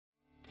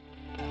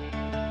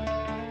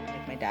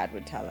dad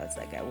would tell us,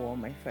 like, I wore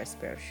my first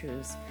pair of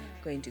shoes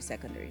going to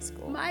secondary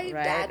school. My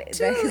right? dad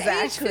too,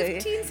 Exactly.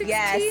 age 15, 16,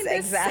 Yes, the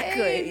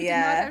exactly. same. Did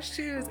Yeah. not have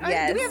shoes.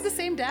 Yes. Do we have the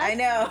same dad? I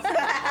know.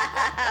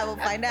 We'll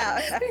find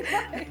out.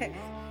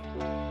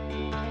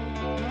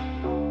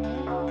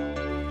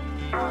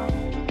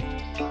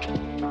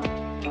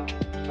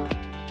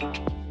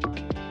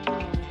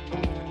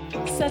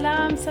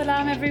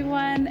 Salam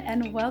everyone,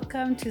 and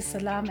welcome to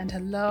Salam and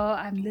Hello.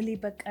 I'm Lily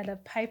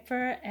Bakala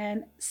Piper,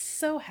 and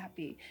so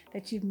happy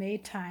that you've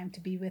made time to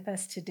be with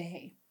us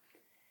today.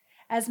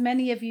 As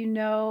many of you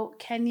know,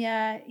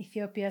 Kenya,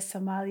 Ethiopia,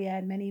 Somalia,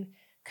 and many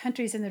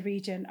countries in the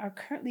region are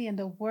currently in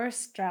the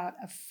worst drought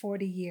of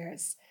 40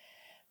 years.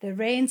 The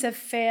rains have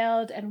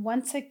failed, and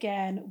once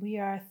again, we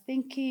are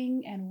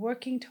thinking and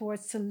working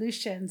towards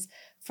solutions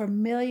for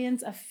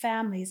millions of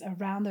families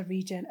around the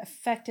region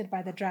affected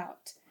by the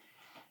drought.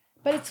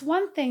 But it's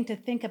one thing to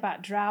think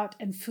about drought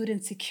and food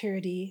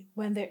insecurity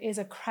when there is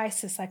a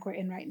crisis like we're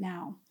in right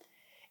now.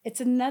 It's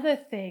another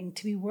thing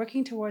to be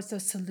working towards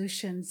those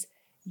solutions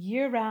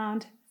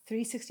year-round,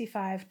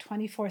 365,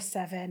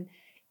 24/7,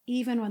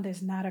 even when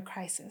there's not a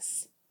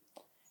crisis.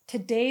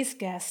 Today's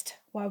guest,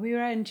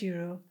 Wawira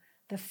Njiru,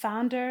 the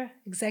founder,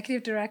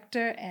 executive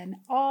director, and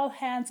all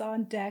hands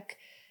on deck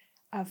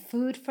of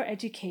Food for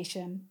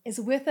Education, is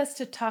with us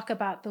to talk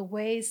about the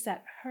ways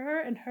that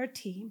her and her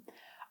team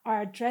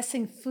are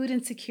addressing food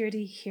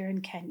insecurity here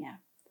in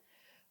Kenya.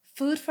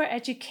 Food for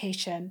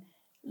Education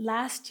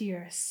last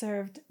year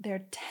served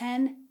their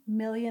 10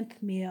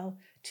 millionth meal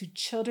to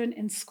children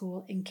in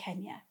school in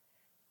Kenya.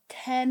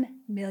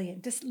 10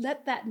 million. Just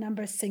let that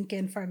number sink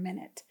in for a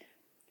minute.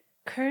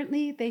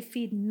 Currently, they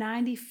feed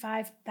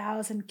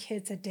 95,000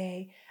 kids a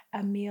day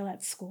a meal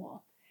at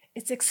school.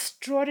 It's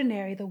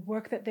extraordinary the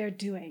work that they're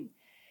doing.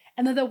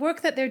 And then the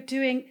work that they're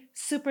doing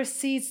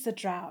supersedes the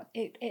drought.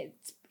 It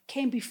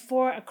came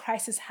before a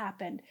crisis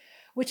happened,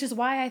 which is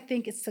why I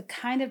think it's the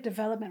kind of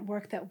development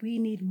work that we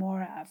need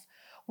more of.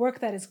 Work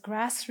that is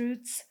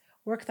grassroots,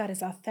 work that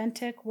is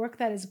authentic, work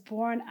that is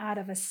born out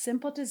of a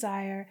simple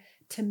desire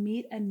to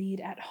meet a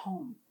need at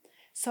home.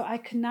 So I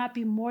could not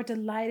be more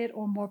delighted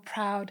or more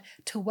proud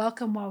to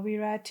welcome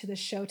Wawira to the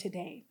show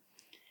today.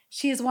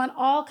 She has won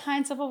all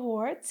kinds of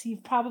awards.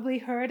 You've probably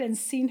heard and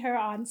seen her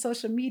on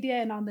social media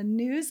and on the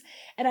news.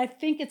 And I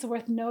think it's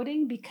worth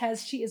noting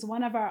because she is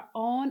one of our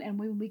own. And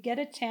when we get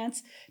a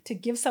chance to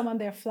give someone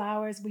their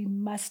flowers, we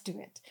must do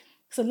it.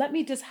 So let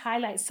me just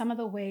highlight some of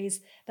the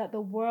ways that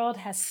the world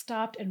has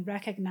stopped and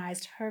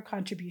recognized her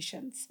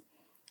contributions.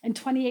 In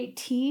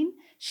 2018,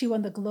 she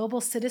won the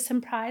Global Citizen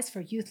Prize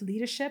for Youth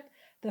Leadership,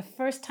 the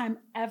first time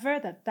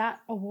ever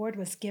that award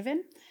was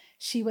given.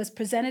 She was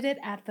presented it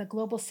at the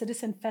Global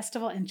Citizen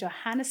Festival in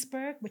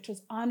Johannesburg, which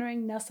was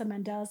honoring Nelson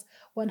Mandela's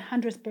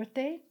 100th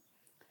birthday.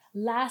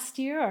 Last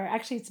year, or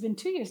actually it's been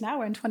 2 years now,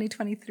 we're in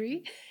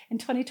 2023. In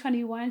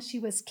 2021, she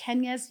was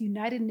Kenya's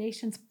United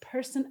Nations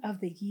Person of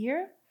the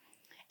Year.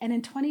 And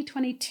in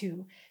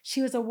 2022,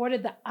 she was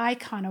awarded the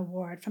Icon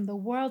Award from the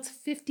World's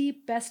 50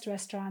 Best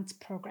Restaurants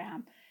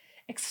program.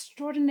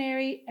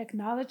 Extraordinary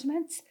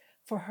acknowledgments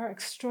for her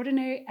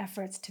extraordinary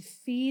efforts to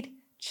feed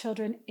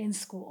children in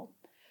school.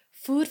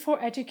 Food for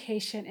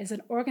Education is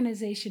an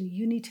organization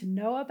you need to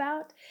know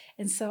about.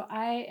 And so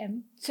I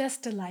am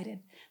just delighted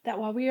that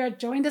Wawira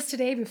joined us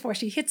today before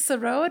she hits the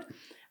road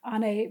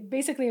on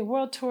basically a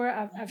world tour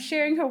of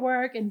sharing her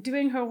work and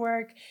doing her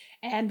work.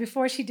 And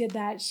before she did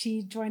that,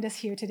 she joined us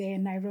here today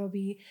in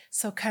Nairobi.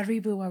 So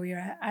karibu,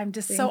 Wawira. I'm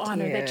just so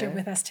honored that you're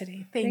with us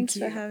today. Thanks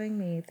for having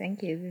me.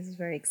 Thank you. This is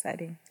very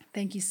exciting.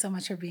 Thank you so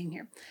much for being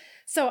here.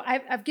 So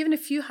I've given a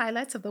few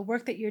highlights of the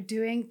work that you're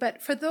doing,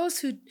 but for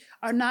those who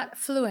are not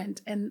fluent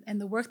in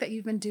the work that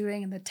you've been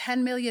doing and the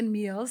 10 million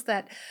meals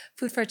that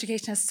Food for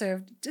Education has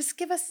served, just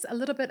give us a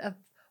little bit of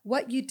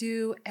what you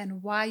do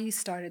and why you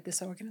started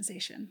this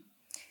organization.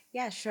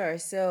 Yeah, sure.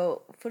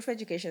 So Food for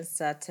Education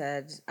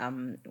started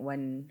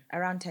when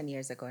around 10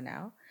 years ago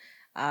now,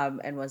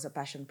 and was a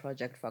passion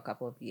project for a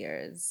couple of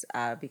years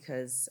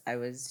because I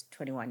was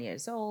 21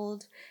 years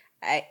old.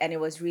 And it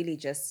was really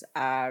just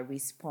a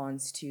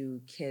response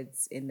to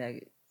kids in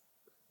the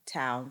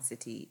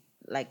city,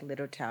 like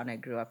little town I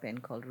grew up in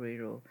called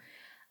Ruiru,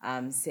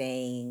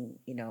 saying,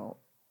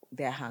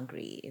 they're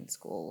hungry in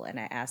school. And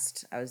I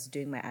was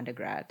doing my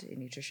undergrad in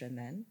nutrition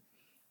then.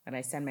 And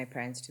I sent my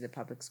parents to the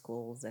public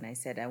schools and I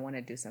said, I want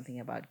to do something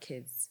about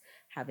kids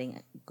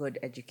having good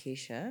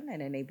education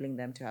and enabling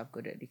them to have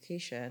good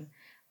education.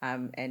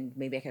 And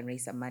maybe I can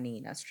raise some money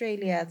in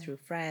Australia through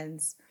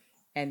friends.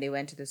 And they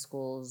went to the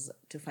schools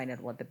to find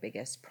out what the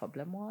biggest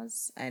problem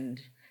was. And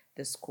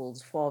the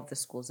schools, 4 of the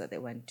schools that they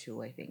went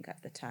to, I think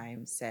at the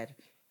time,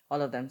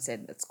 all of them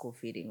said that school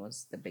feeding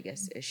was the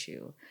biggest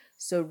issue.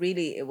 So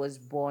really, it was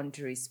born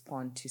to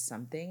respond to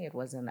something. It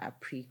wasn't a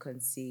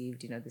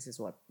preconceived, this is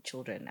what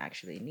children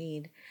actually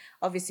need.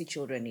 Obviously,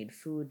 children need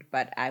food,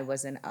 but I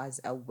wasn't as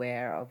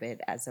aware of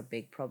it as a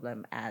big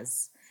problem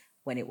as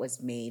when it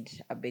was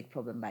made a big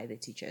problem by the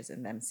teachers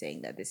and them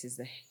saying that this is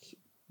the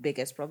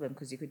biggest problem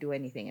because you could do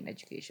anything in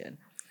education.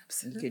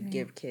 Absolutely. You could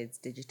give kids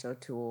digital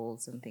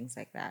tools and things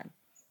like that.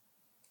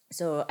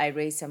 So I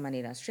raised some money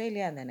in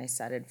Australia, and then I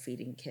started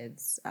feeding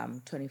kids,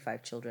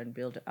 25 children,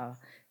 build a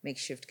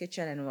makeshift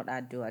kitchen. And what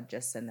I'd do, I'd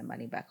just send the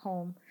money back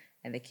home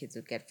and the kids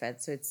would get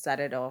fed. So it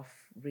started off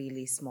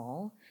really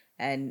small,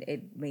 and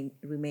it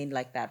remained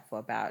like that for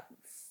about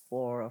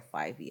 4 or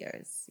 5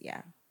 years.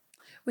 Yeah.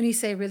 When you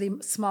say really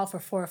small for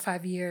 4 or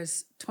 5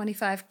 years,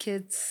 25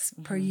 kids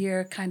per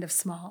year, kind of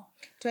small.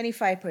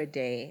 25 per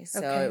day. So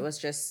Okay. it was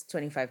just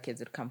 25 kids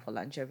would come for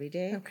lunch every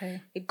day.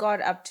 Okay. It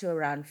got up to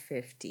around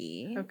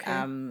 50.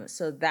 Okay.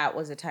 So that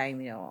was a time,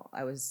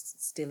 I was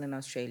still in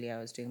Australia. I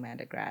was doing my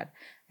undergrad.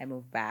 I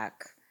moved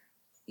back,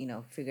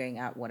 figuring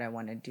out what I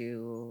want to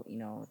do,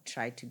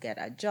 try to get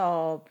a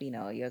job.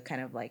 You're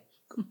kind of like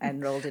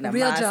enrolled in a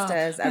real job.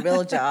 master's, a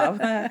real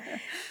job,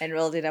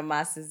 enrolled in a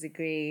master's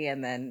degree,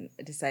 and then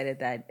decided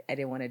that I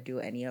didn't want to do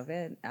any of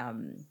it.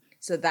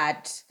 So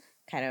that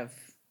kind of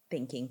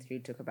thinking through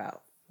took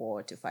about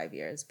 4 to 5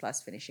 years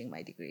plus finishing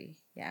my degree.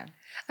 Yeah.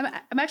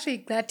 I'm actually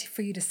glad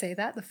for you to say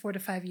that, the 4 to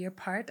 5 year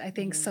part. I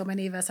think so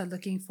many of us are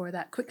looking for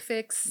that quick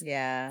fix.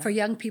 Yeah. For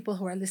young people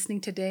who are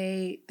listening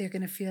today, they're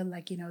going to feel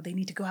like, they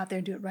need to go out there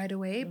and do it right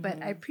away.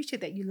 But I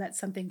appreciate that you let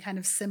something kind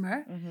of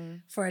simmer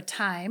for a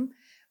time.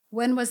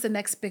 When was the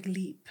next big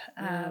leap?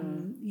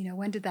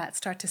 When did that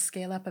start to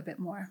scale up a bit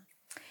more?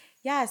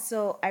 Yeah,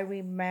 so I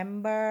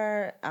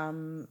remember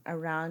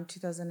around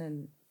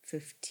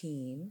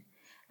 2015,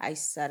 I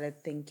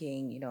started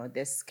thinking,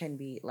 this can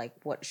be like,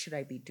 what should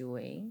I be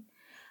doing?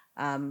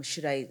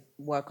 Should I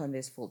work on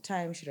this full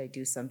time? Should I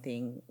do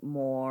something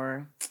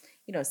more,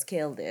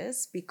 scale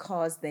this?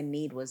 Because the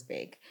need was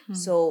big.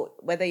 So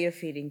whether you're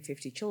feeding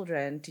 50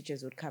 children,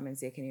 teachers would come and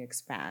say, can you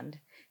expand?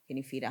 Can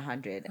you feed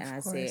 100? And I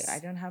say, I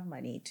don't have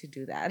money to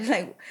do that.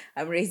 Like,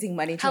 I'm raising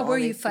money to How were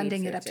only you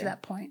funding feed it up to 50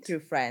 that point? through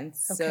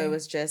friends. So Okay. it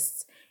was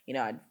just,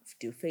 I'd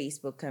do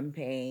Facebook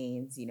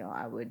campaigns,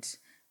 I would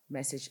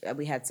message,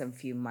 we had some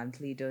few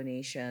monthly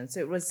donations. So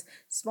it was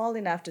small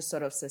enough to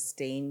sort of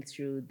sustain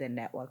through the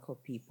network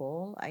of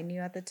people I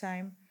knew at the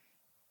time,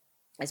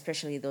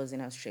 especially those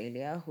in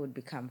Australia who would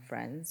become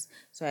friends.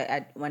 So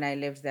when I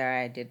lived there,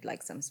 I did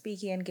like some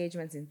speaking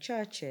engagements in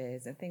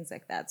churches and things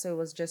like that. So it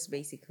was just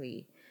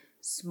basically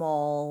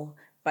small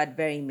but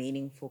very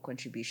meaningful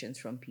contributions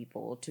from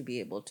people to be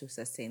able to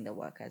sustain the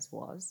work as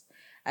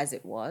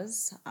it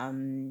was.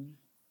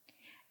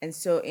 And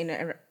so in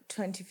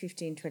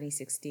 2015,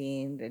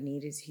 2016, the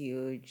need is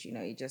huge.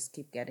 You just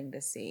keep getting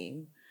the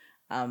same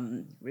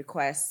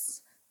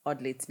requests.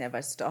 Oddly, it's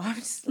never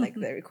stopped. Like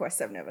the requests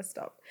have never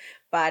stopped.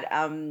 But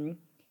kind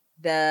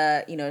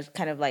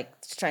of like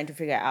trying to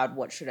figure out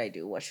what should I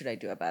do? What should I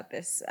do about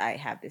this? I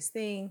have this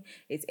thing.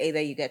 It's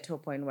either you get to a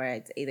point where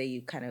it's either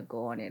you kind of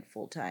go on it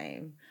full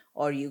time,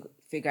 or you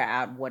figure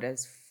out what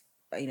does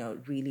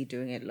really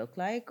doing it look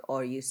like,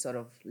 or you sort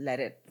of let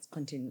it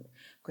continue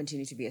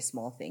to be a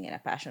small thing and a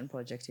passion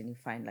project, and you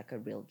find like a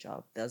real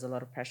job. There's a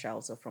lot of pressure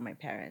also from my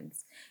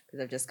parents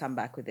because I've just come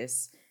back with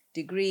this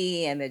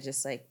degree and they're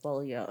just like,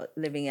 well, you're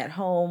living at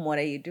home, what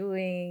are you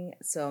doing?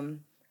 So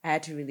I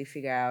had to really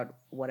figure out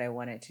what I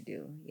wanted to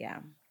do. Yeah.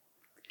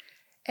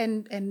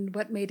 And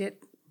what made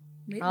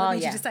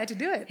you decide to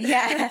do it?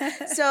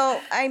 Yeah.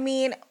 So, I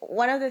mean,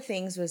 one of the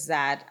things was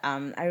that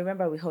I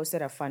remember we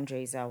hosted a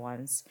fundraiser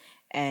once,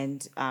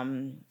 and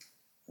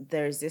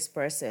there's this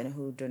person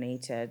who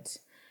donated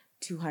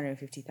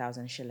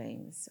 250,000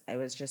 shillings. It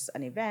was just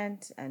an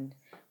event, and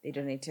they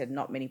donated,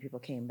 not many people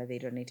came, but they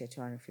donated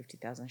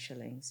 250,000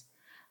 shillings.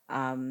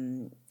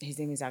 His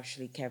name is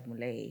actually Kev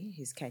Mulei.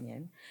 He's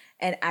Kenyan.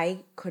 And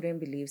I couldn't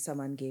believe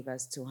someone gave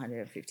us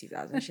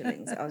 250,000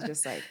 shillings. I was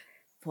just like,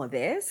 for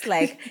this?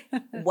 Like,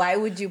 why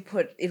would you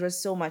it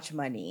was so much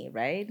money,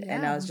 right? Yeah,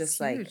 and I was just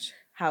like, huge.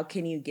 How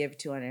can you give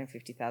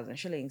 250,000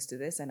 shillings to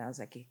this? And I was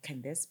like,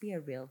 can this be a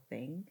real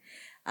thing?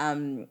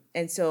 And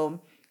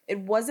so it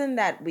wasn't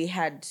that we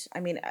had,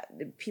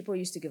 people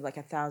used to give like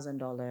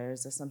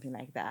 $1,000 or something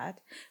like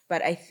that.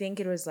 But I think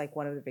it was like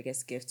one of the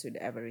biggest gifts we'd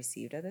ever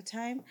received at the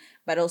time.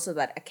 But also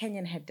that a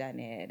Kenyan had done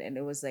it. And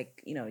it was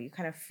like, you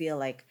kind of feel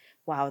like,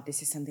 wow,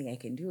 this is something I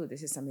can do.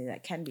 This is something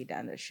that can be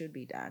done, that should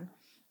be done.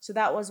 So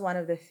that was one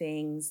of the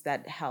things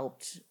that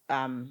helped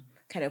kind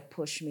of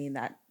push me in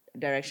that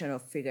direction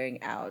of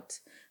figuring out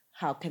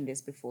how can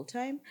this be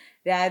full-time.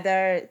 The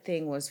other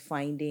thing was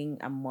finding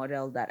a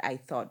model that I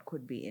thought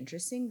could be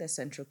interesting, the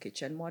central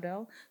kitchen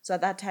model. So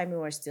at that time, we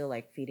were still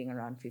like feeding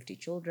around 50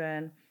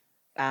 children.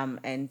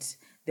 And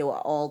they were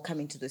all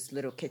coming to this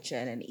little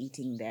kitchen and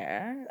eating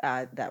there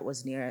that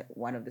was near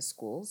one of the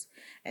schools.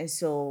 And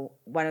so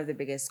one of the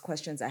biggest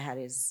questions I had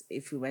is,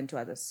 if we went to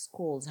other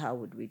schools, how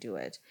would we do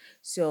it?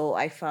 So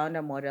I found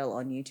a model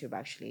on YouTube,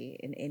 actually,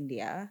 in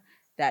India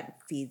that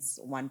feeds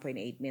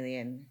 1.8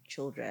 million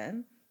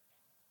children.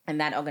 And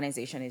that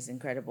organization is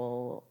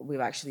incredible. We've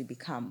actually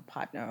become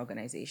partner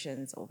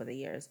organizations over the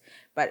years.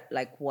 But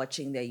like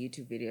watching their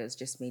YouTube videos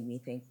just made me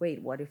think,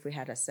 wait, what if we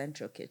had a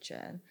central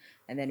kitchen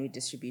and then we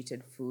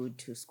distributed food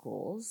to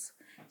schools?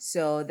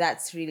 So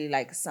that's really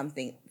like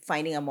something,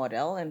 finding a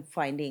model and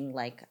finding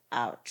like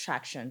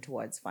traction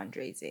towards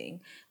fundraising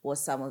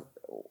was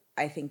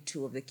I think,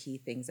 two of the key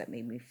things that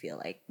made me feel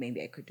like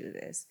maybe I could do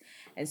this.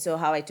 And so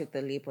how I took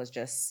the leap was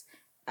just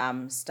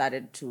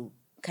started to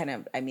kind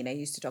of, I mean, I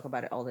used to talk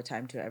about it all the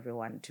time to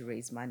everyone to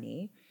raise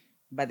money,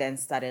 but then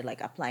started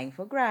like applying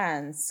for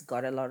grants,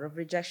 got a lot of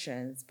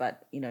rejections,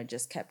 but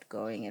just kept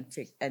going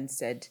and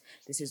said,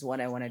 this is what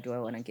I want to do. I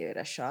want to give it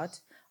a shot.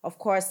 Of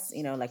course,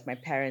 like my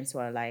parents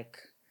were like,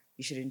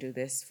 you shouldn't do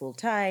this full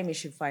time. You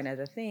should find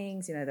other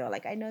things. They were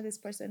like, I know this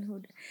person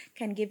who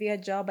can give you a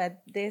job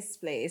at this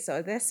place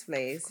or this Of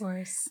place.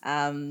 course.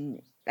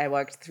 I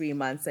worked 3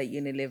 months at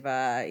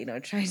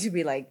Unilever, trying to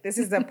be like, this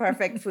is the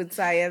perfect food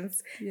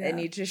science and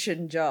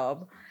nutrition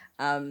job.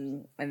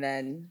 And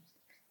then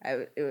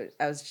I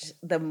was just,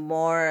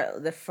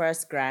 the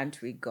first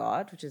grant we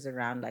got, which is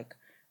around like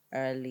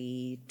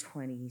early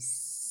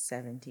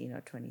 2017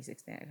 or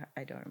 2016,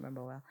 I don't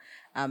remember well.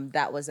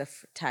 That was a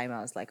time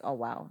I was like, oh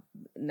wow,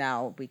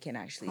 now we can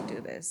actually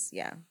do this.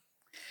 Yeah.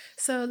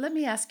 So let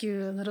me ask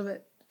you a little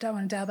bit. I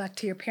want to dial back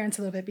to your parents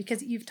a little bit,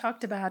 because you've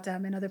talked about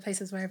in other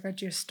places where I've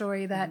read your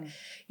story that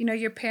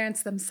your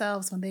parents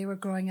themselves, when they were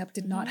growing up,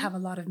 did not have a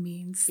lot of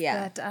means.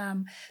 Yeah.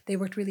 That they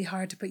worked really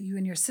hard to put you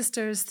and your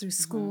sisters through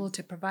school,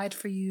 to provide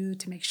for you,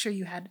 to make sure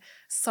you had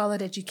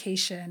solid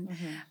education.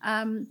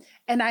 And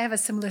I have a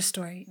similar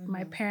story.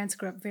 My parents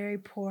grew up very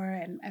poor,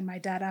 and my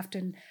dad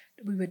often,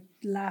 we would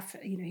laugh,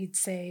 he'd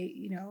say,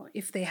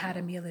 if they had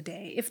a meal a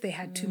day, if they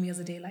had 2 meals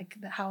a day, like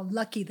how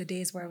lucky the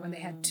days were when they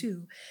had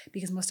 2,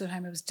 because most of the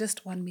time it was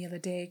just 1 meal a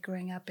day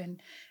growing up in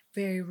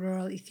very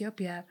rural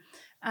Ethiopia.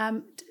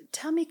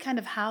 Tell me kind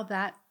of how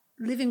that,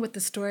 living with the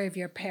story of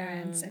your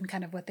parents and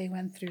kind of what they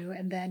went through,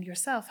 and then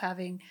yourself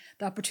having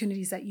the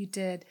opportunities that you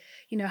did,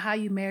 how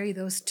you marry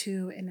those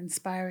two in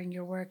inspiring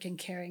your work and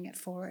carrying it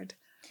forward.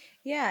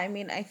 Yeah, I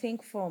mean, I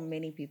think for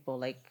many people,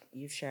 like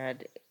you've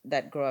shared,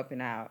 that grow up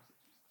in our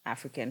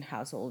African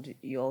household,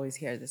 you always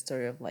hear the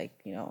story of like,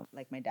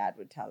 like my dad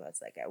would tell us,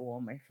 like I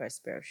wore my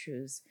first pair of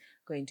shoes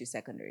going to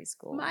secondary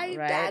school. My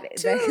right? dad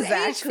too,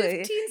 exactly.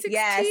 Age 15, 16,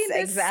 yes,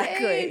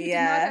 exactly. Same. He did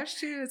not have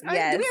shoes.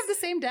 Yes. Do we have the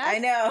same dad? I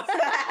know.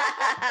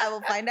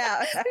 We'll find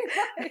out.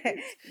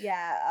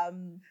 Yeah.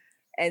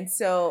 And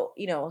so,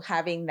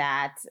 having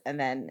that, and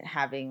then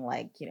having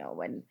like,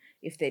 when,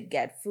 if they'd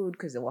get food,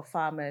 because they were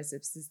farmers,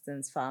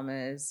 subsistence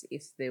farmers,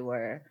 if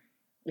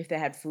they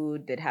had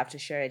food, they'd have to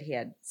share it. He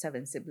had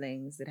 7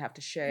 siblings, they'd have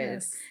to share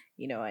it,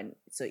 and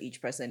so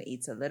each person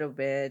eats a little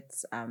bit.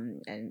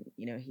 And,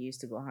 he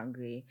used to go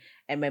hungry.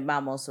 And my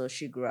mom also,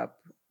 she grew up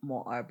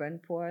more urban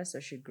poor. So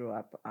she grew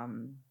up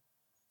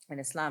in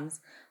the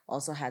slums,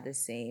 also had the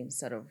same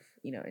sort of,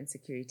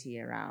 insecurity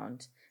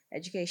around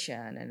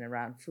education and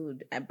around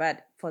food.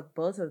 But for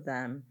both of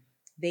them,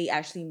 they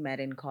actually met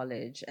in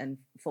college. And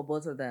for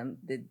both of them,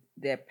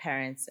 their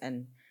parents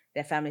and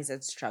their families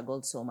had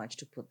struggled so much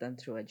to put them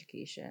through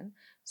education.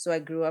 So I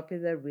grew up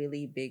with a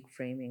really big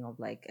framing of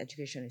like,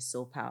 education is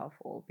so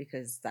powerful,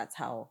 because that's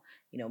how,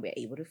 we're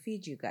able to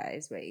feed you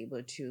guys. We're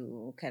able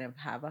to kind of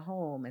have a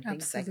home and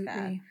things like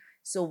that.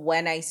 So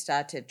when I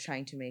started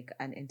trying to make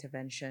an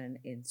intervention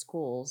in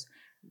schools,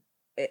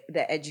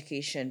 the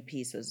education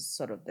piece was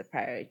sort of the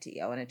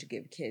priority. I wanted to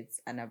give kids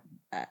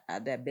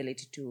the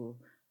ability to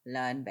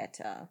learn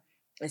better,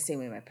 the same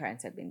way my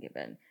parents had been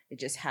given. It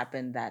just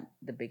happened that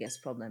the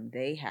biggest problem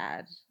they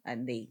had,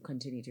 and they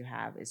continue to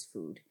have, is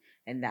food.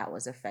 And that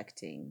was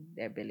affecting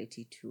their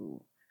ability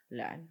to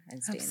learn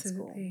and stay in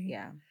school.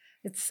 Yeah.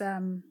 It's,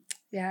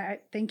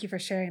 thank you for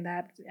sharing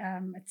that.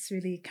 It's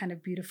really kind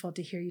of beautiful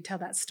to hear you tell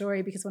that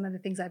story, because one of the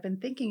things I've been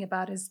thinking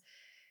about is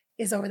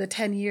over the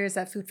 10 years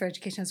that Food for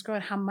Education has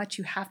grown, how much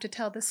you have to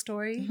tell this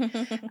story.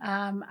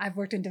 I've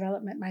worked in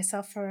development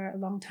myself for a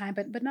long time,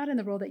 but not in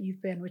the role that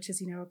you've been, which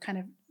is, kind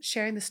of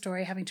sharing the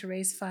story, having to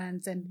raise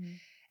funds and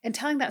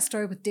telling that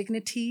story with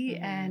dignity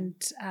and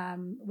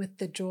with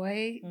the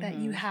joy that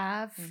you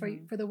have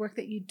for the work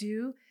that you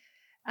do.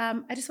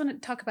 I just want to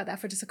talk about that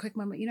for just a quick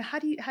moment. How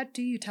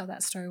do you tell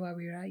that story while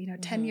we were,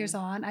 10 years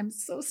on? I'm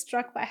so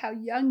struck by how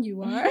young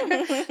you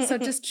are. So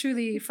just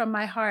truly from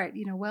my heart,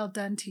 well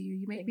done to you.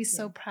 You make me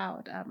so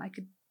proud. I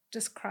could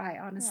just cry,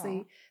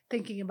 honestly,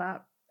 thinking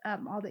about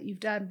all that you've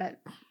done.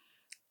 But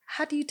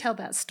how do you tell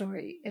that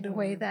story in a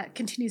way that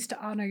continues to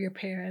honor your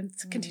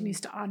parents, continues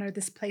to honor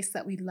this place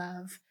that we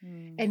love?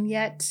 And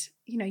yet,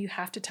 you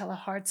have to tell a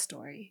hard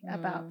story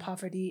about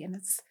poverty, and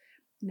it's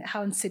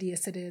how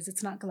insidious it is.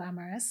 It's not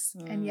glamorous.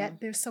 And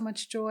yet there's so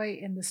much joy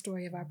in the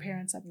story of our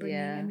parents' upbringing,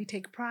 and we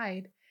take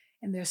pride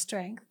in their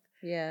strength.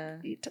 Yeah.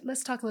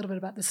 Let's talk a little bit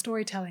about the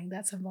storytelling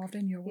that's involved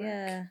in your work.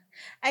 Yeah.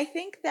 I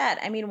think that,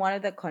 one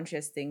of the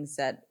conscious things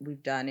that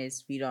we've done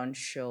is we don't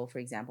show, for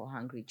example,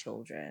 hungry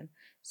children.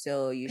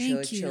 So you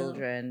show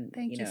children,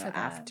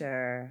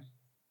 after,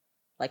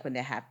 like when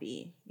they're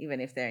happy, even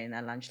if they're in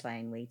a lunch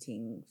line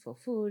waiting for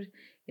food,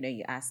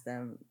 you ask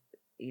them,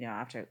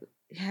 after,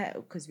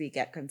 because we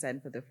get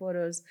consent for the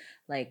photos,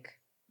 like,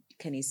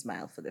 can you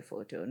smile for the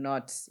photo?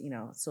 Not,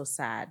 so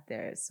sad,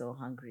 they're so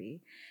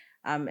hungry.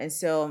 And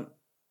so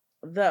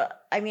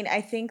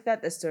I think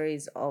that the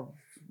stories of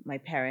my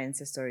parents,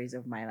 the stories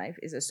of my life,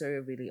 is a story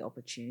of really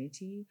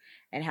opportunity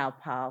and how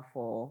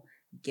powerful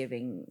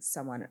giving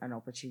someone an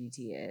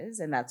opportunity is.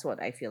 And that's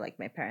what I feel like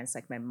my parents,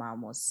 like my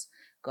mom was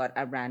got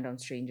a random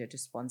stranger to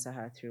sponsor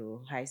her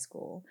through high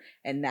school.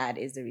 And that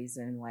is the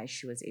reason why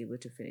she was able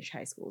to finish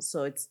high school.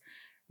 So it's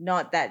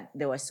not that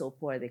they were so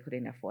poor they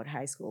couldn't afford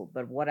high school,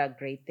 but what a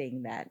great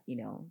thing that,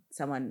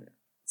 someone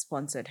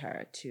sponsored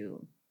her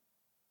to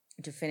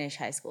finish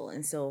high school.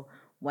 And so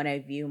when I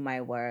view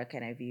my work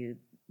and I view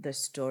the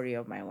story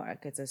of my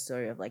work, it's a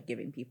story of like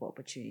giving people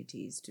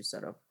opportunities to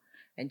sort of,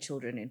 and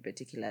children in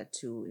particular,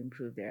 to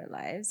improve their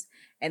lives.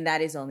 And that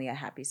is only a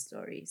happy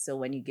story. So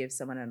when you give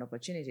someone an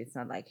opportunity, it's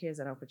not like, here's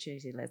an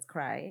opportunity, let's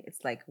cry.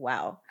 It's like,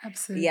 wow,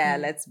 Absolutely. yeah,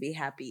 let's be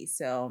happy.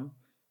 So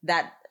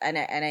that, and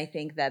I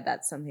think that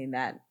that's something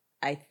that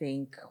I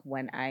think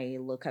when I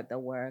look at the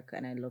work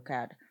and I look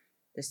at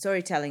the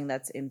storytelling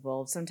that's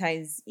involved,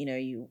 sometimes,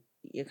 you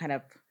kind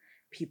of,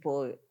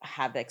 people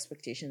have the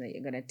expectation that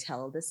you're going to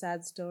tell the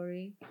sad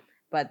story,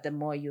 but the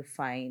more you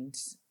find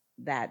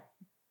that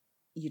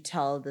you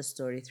tell the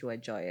story through a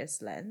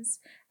joyous lens,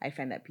 I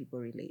find that people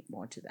relate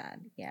more to that.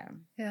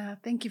 Yeah,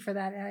 thank you for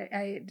that.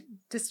 I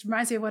just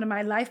reminds me of one of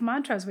my life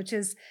mantras, which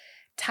is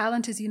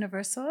talent is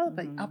universal,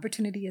 but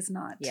opportunity is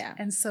not. Yeah.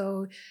 And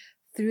so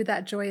through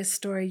that joyous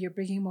story, you're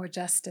bringing more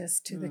justice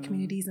to the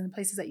communities and the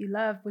places that you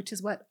love, which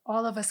is what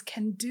all of us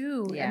can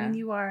do. Yeah. I mean,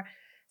 you are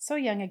so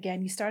young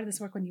again. You started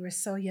this work when you were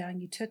so young.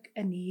 You took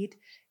a need,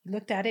 you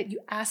looked at it, you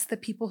asked the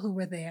people who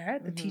were there,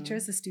 the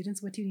teachers, the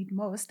students, what do you need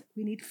most?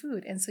 We need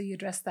food. And so you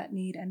addressed that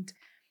need, and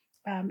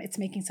it's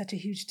making such a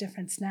huge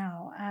difference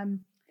now.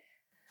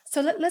 So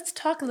let's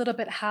talk a little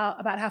bit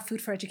about how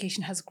Food for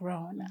Education has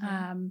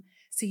grown.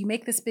 So you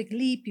make this big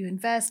leap, you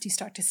invest, you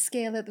start to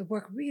scale it, the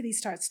work really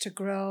starts to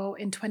grow.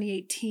 In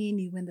 2018,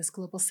 you win this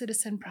Global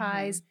Citizen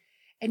Prize,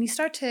 and you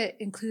start to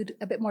include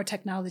a bit more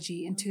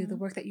technology into the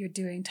work that you're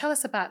doing. Tell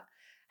us about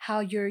how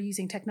you're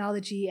using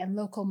technology and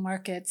local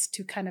markets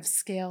to kind of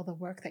scale the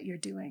work that you're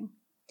doing.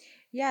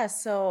 Yeah,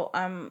 so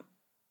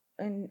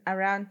in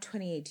around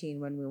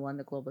 2018, when we won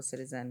the Global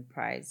Citizen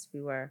Prize,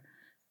 we were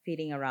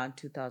feeding around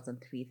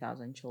 2,000,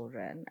 3,000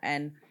 children.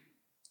 And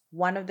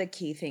one of the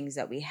key things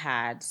that we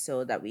had,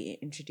 so that we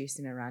introduced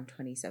in around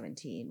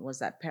 2017, was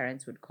that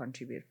parents would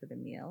contribute for the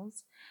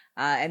meals.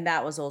 And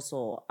that was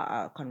also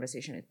a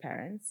conversation with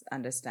parents,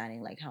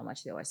 understanding like how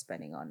much they were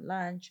spending on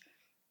lunch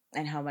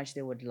and how much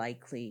they would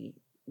likely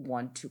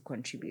want to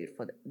contribute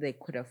they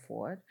could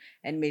afford,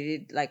 and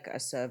made it like a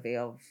survey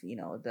of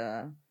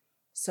the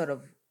sort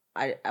of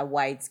a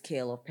wide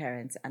scale of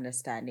parents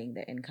understanding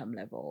the income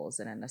levels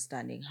and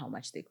understanding how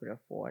much they could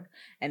afford.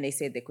 And they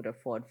said they could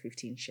afford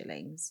 15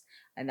 shillings,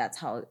 and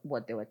that's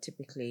what they were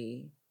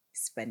typically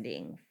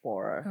spending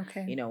for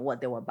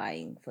what they were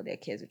buying for their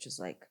kids, which is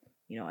like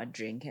a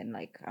drink and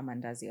like a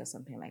mandazi or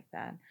something like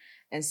that.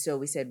 And so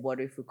we said, what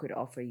if we could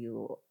offer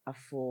you a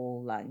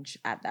full lunch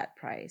at that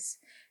price?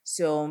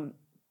 So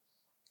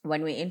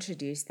when we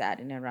introduced that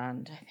in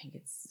around, I think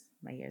it's,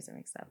 my years are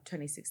mixed up,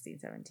 2016,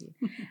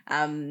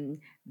 17,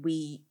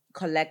 we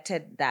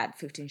collected that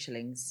 15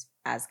 shillings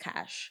as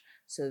cash.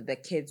 So the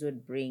kids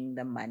would bring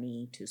the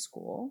money to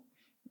school.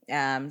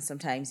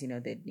 Sometimes,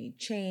 they'd need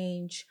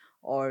change,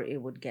 or it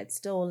would get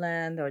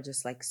stolen. There were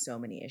just like so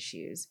many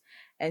issues.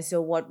 And so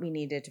what we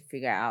needed to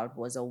figure out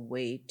was a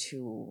way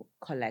to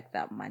collect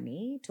that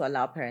money to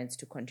allow parents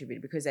to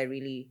contribute, because I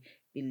really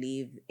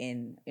believe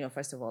in,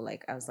 first of all,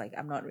 like I was like,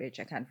 I'm not rich,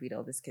 I can't feed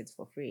all these kids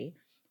for free.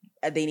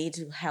 They need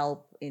to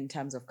help in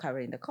terms of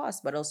covering the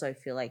cost, but also I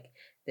feel like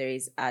there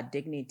is a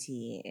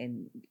dignity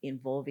in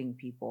involving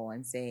people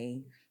and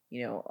saying,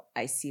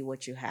 I see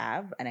what you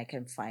have and I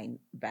can find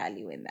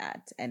value in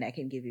that, and I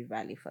can give you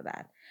value for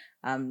that.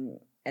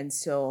 And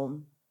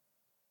so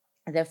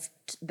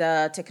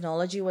the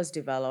technology was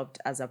developed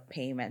as a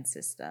payment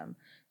system.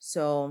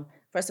 So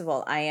first of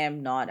all, I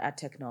am not a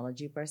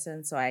technology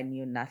person, so I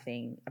knew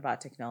nothing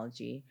about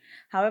technology.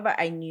 However,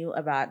 I knew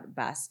about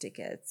bus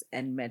tickets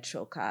and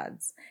Metro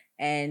cards.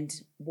 And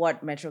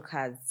what Metro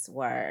cards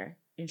were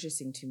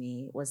interesting to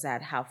me was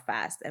that how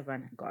fast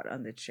everyone got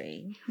on the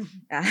train,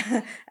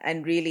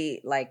 and really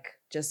like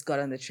just got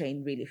on the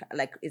train really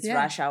like it's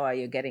rush hour,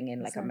 you're getting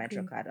in like a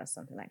Metro card or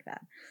something like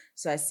that.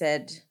 So I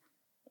said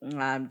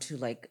to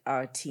like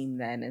our team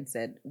then and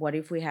said, what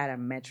if we had a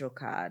Metro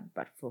card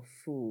but for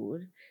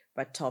food,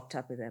 but topped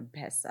up with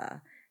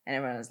M-Pesa? And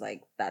everyone was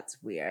like,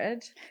 that's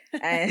weird.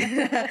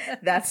 And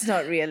that's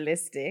not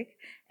realistic.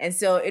 And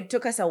so it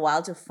took us a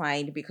while to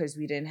find, because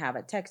we didn't have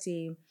a tech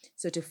team.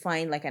 So to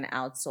find like an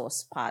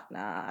outsourced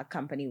partner, a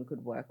company we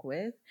could work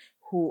with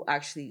who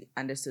actually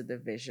understood the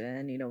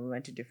vision. We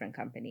went to different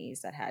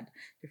companies that had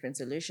different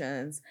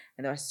solutions.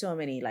 And there are so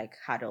many like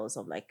hurdles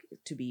of like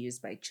to be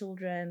used by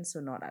children, so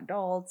not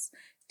adults,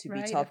 to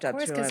be topped up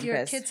through because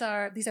your kids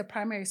these are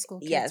primary school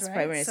kids, yes, right?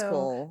 primary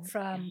school.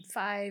 From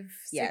 5,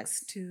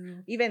 6 to...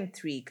 even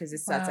 3, because it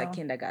starts at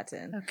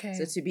kindergarten. Okay.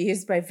 So to be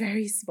used by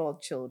very small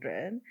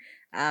children,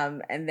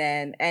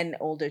 and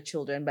older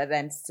children, but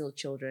then still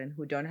children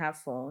who don't have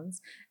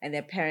phones, and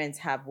their parents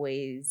have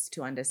ways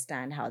to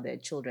understand how their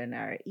children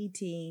are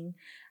eating,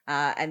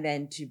 and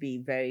then to be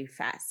very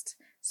fast.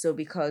 So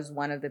because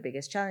one of the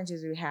biggest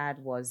challenges we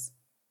had was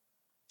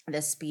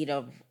the speed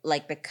of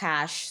like the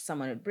cash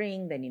someone would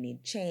bring, then you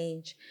need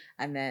change,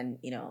 and then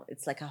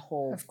it's like a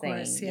whole Of thing.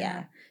 course,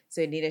 yeah.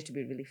 So it needed to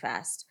be really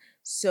fast.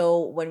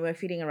 So when we were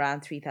feeding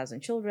around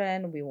 3,000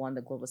 children, we won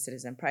the Global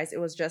Citizen Prize. It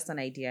was just an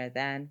idea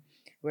then.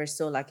 We're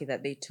so lucky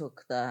that they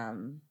took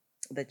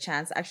the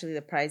chance. Actually,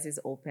 the prize is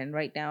open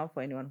right now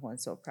for anyone who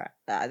wants to apply.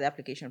 The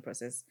application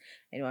process,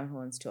 anyone who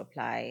wants to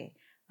apply.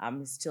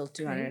 Still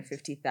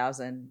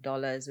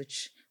 $250,000,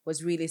 which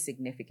was really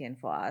significant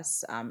for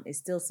us. Is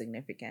still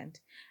significant.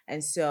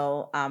 And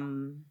so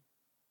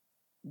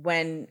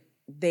when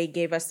they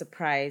gave us the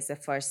prize, the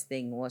first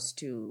thing was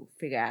to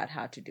figure out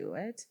how to do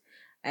it.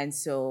 And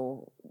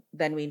so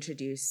then we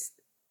introduced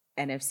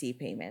NFC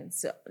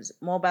payments, so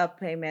mobile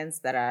payments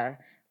that are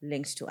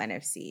linked to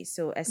NFC.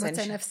 So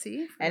essentially, what's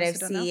NFC?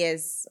 NFC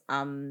is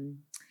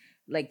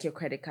like your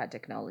credit card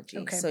technology.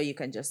 Okay. So you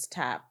can just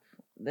tap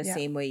the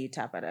same way you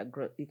tap at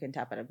you can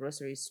tap at a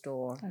grocery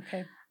store.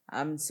 Okay.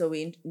 So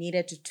we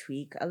needed to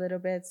tweak a little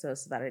bit, so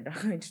that I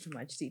don't go into too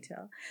much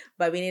detail.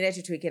 But we needed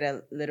to tweak it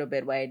a little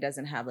bit where it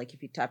doesn't have, like,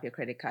 if you tap your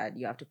credit card,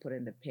 you have to put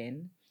in the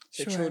PIN.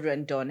 So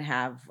children don't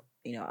have,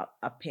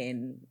 a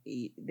PIN.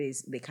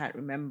 They can't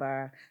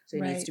remember. So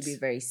it needs to be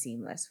very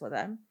seamless for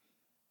them.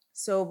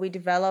 So we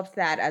developed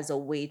that as a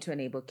way to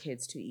enable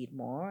kids to eat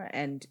more.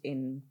 And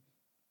in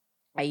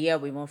a year,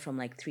 we moved from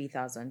like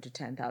 3,000 to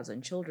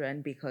 10,000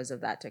 children because of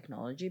that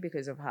technology,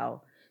 because of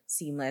how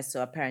seamless.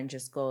 So a parent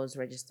just goes,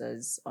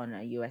 registers on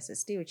a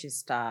USSD, which is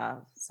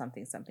star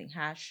something something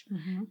hash,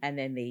 and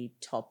then they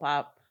top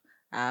up,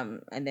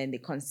 and then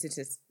they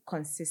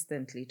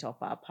consistently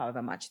top up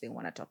however much they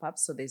want to top up.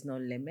 So there's no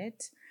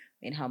limit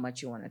in how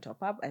much you want to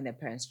top up, and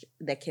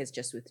the kids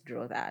just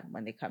withdraw that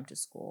when they come to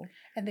school.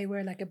 And they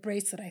wear like a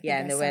bracelet, I think. Yeah,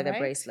 and they wear the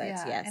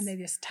bracelets, yes. And they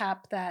just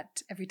tap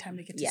that every time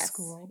they get to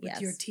school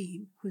with your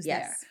team who's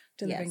there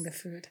delivering the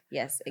food.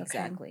 Yes,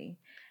 exactly. Okay.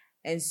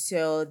 And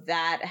so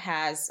that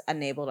has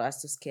enabled us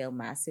to scale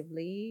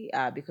massively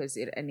because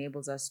it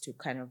enables us to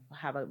kind of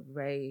have a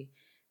very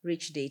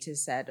rich data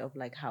set of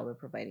like how we're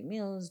providing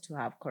meals, to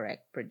have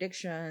correct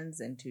predictions,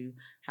 and to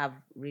have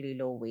really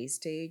low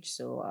wastage.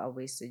 So our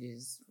wastage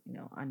is,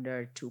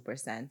 under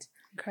 2%.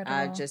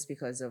 Incredible. Just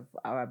because of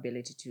our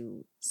ability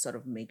to sort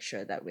of make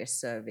sure that we're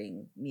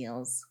serving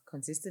meals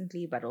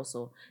consistently, but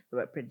also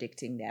we're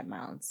predicting the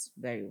amounts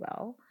very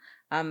well.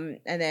 And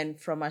then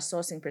from a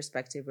sourcing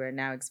perspective, we're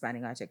now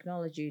expanding our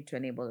technology to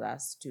enable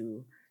us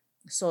to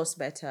source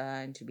better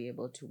and to be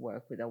able to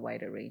work with a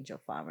wider range of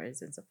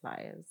farmers and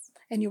suppliers.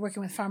 And you're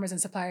working with farmers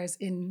and suppliers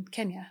in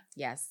Kenya?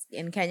 Yes,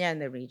 in Kenya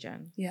and the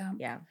region.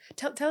 Yeah.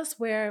 Tell us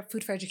where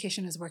Food for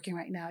Education is working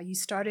right now. You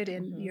started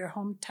in your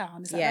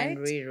hometown, is that right? Yeah, in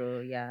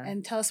Ruiru, yeah.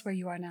 And tell us where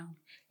you are now.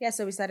 Yeah,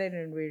 so we started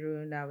in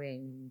Ruiru, now we're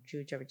in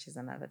Juja, which is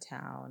another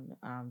town,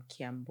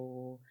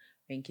 Kiambu,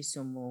 in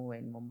Kisumu,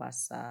 in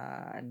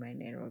Mombasa, and we're in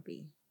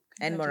Nairobi.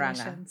 And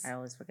Moranga. I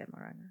always forget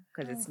Moranga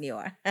because it's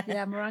newer.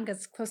 Yeah,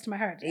 Moranga's close to my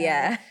heart.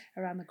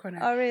 Around the corner.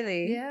 Oh,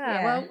 really?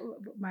 Yeah. Well,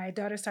 my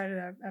daughter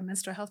started a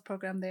menstrual health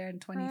program there in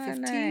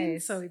 2015.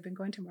 Nice. So we've been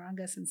going to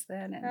Moranga since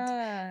then.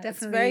 And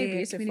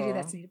definitely it's very beautiful. A community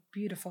that's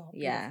beautiful.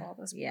 All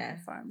those beautiful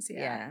farms.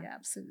 Yeah,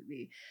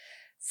 absolutely.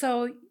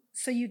 So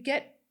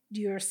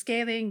you're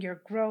scaling,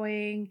 you're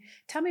growing.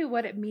 Tell me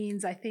what it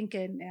means. I think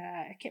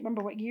I can't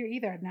remember what year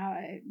either. Now,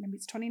 maybe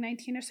it's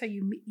 2019 or so.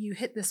 You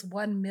hit this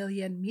 1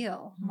 million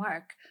meal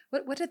mark.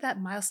 What did that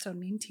milestone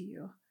mean to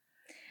you?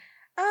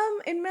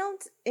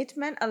 It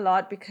meant a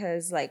lot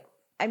because,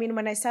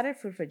 when I started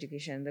Food for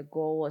Education, the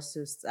goal was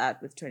to start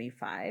with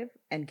 25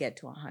 and get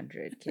to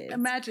 100 kids.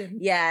 Imagine.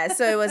 Yeah,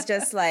 so it was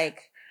just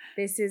like,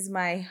 this is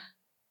my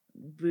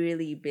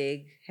really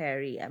big,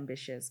 hairy,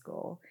 ambitious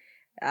goal.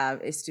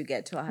 Is to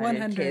get to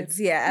 100 kids.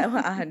 Yeah,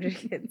 100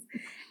 kids.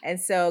 And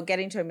so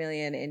getting to 1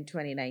 million in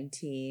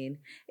 2019,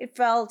 it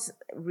felt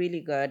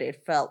really good.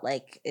 It felt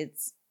like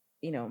it's,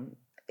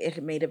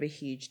 it made a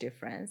huge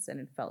difference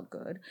and it felt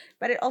good.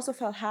 But it also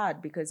felt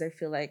hard because I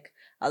feel like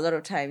a lot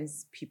of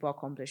times people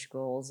accomplish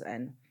goals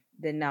and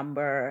the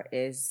number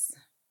is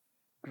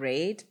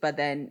great, but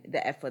then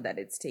the effort that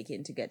it's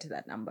taken to get to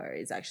that number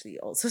is actually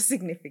also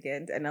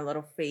significant, and a lot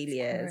of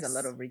failures, a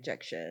lot of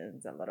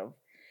rejections, a lot of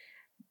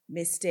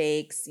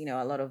mistakes,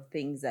 a lot of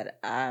things that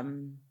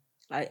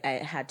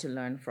I had to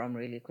learn from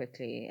really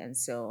quickly. And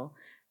so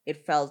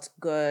it felt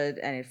good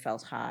and it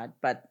felt hard,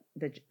 but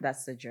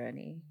that's the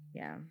journey.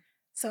 Yeah.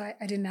 So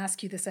I didn't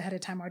ask you this ahead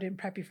of time, or I didn't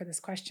prep you for this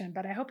question,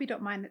 but I hope you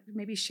don't mind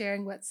maybe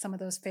sharing what some of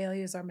those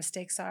failures or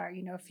mistakes are.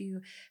 If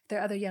there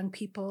are other young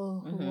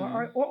people who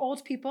are, or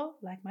old people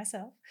like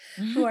myself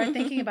who are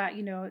thinking about,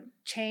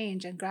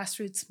 change and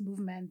grassroots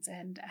movements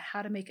and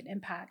how to make an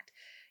impact.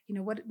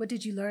 What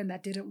did you learn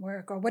that didn't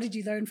work, or what did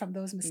you learn from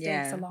those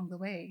mistakes along the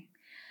way?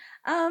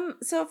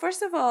 So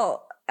first of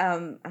all,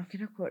 I'm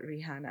gonna quote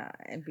Rihanna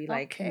and be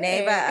like,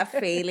 never a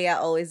failure,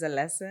 always a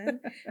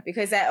lesson.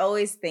 Because I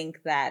always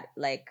think that,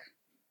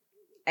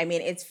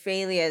 it's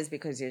failures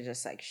because you're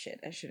just like, shit,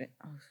 I shouldn't.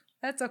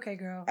 That's okay,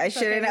 girl. I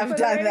shouldn't have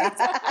done that.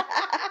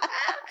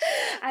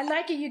 I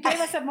like it. You gave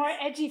us a more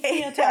edgy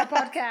feel to our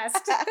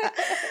podcast.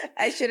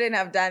 I shouldn't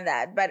have done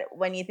that. But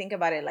when you think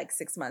about it, like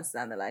 6 months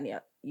down the line,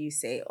 you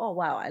say, oh,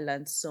 wow, I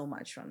learned so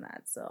much from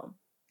that. So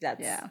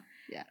that's. Yeah.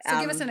 So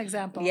give us an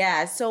example.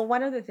 Yeah. So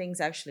one of the things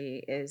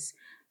actually is,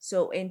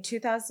 so in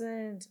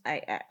 2000,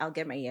 I'll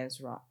get my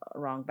years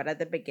wrong, but at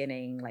the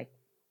beginning, like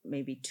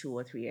maybe 2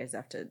 or 3 years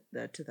after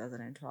the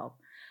 2012,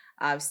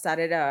 I've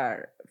started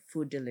a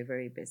food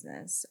delivery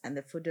business. And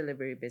the food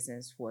delivery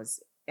business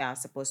was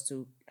supposed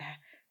to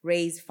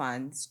raise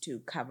funds to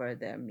cover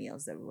the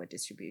meals that we were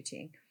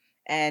distributing.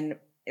 And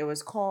it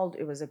was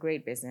a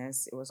great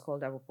business. It was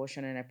called Double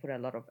Portion, and I put a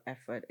lot of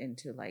effort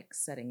into like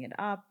setting it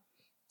up.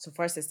 So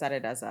first it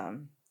started as a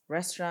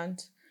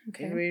restaurant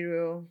in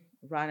Riru,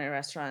 ran a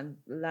restaurant,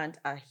 learned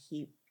a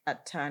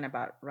ton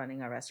about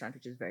running a restaurant,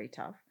 which is very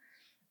tough.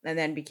 And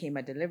then became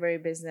a delivery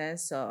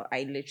business. So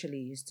I literally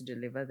used to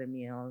deliver the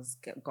meals,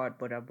 got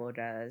boda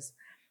bodas,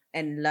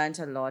 and learned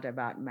a lot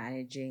about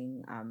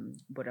managing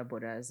boda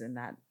bodas and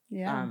that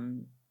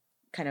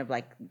kind of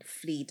like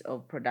fleet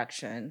of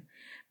production.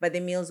 But the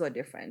meals were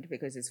different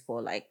because it's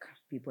for like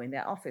people in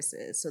their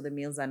offices. So the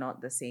meals are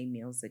not the same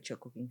meals that you're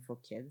cooking for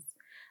kids.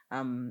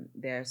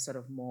 They're sort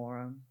of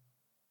more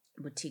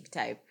boutique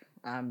type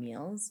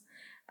meals.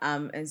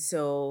 And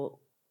so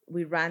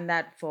we ran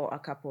that for a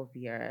couple of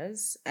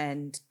years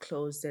and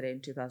closed it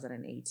in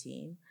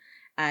 2018.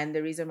 And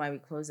the reason why we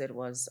closed it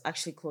was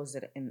actually closed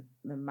it in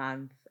the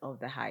month of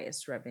the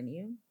highest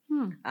revenue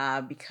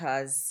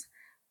because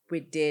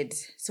we'd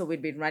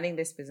been running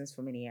this business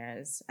for many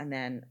years. And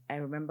then I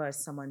remember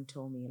someone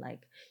told me,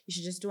 like, you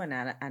should just do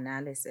an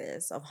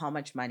analysis of how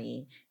much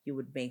money you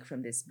would make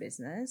from this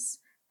business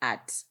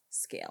at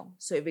scale.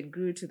 So if it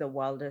grew to the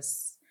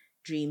wildest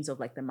dreams of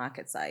like the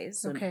market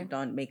size, so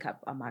don't make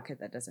up a market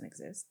that doesn't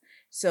exist.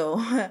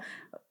 So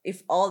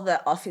if all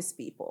the office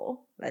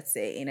people, let's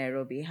say in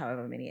Nairobi,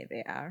 however many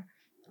they are,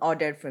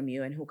 ordered from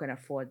you and who can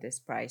afford this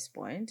price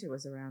point, it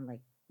was around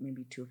like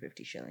maybe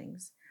 250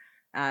 shillings.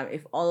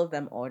 If all of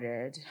them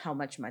ordered, how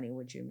much money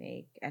would you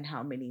make and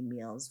how many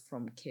meals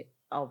from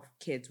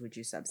kids would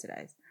you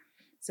subsidize?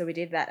 So we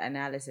did that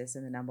analysis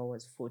and the number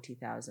was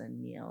 40,000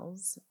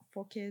 meals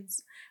for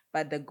kids.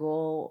 But the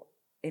goal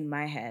in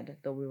my head,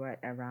 though we were at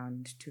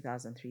around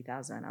 2,000,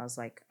 3,000, I was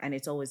like, and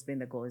it's always been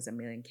the goal is 1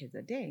 million kids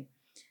a day.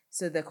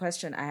 So the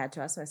question I had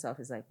to ask myself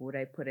is like, would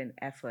I put in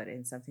effort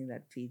in something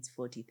that feeds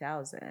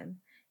 40,000,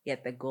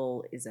 yet the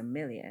goal is 1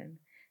 million?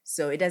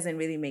 So it doesn't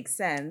really make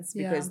sense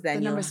because then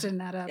the numbers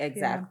didn't add up.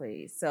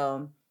 Exactly. Yeah.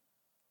 So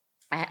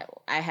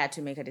I had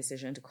to make a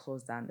decision to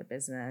close down the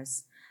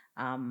business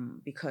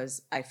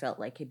because I felt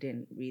like it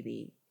didn't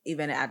really,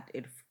 even at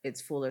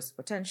its fullest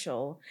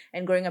potential,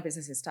 and growing a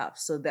business is tough.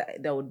 So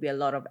there would be a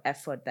lot of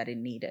effort that it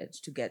needed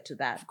to get to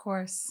that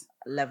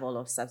level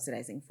of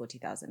subsidizing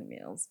 40,000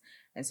 meals.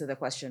 And so the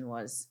question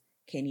was,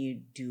 can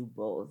you do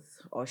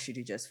both, or should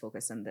you just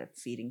focus on the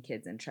feeding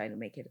kids and try to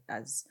make it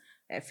as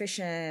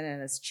efficient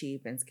and as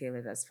cheap and scale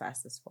it as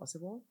fast as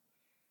possible?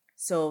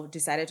 So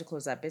decided to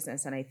close that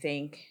business. And I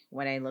think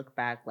when I look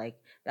back, like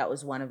that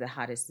was one of the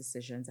hardest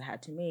decisions I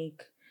had to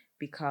make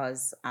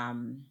because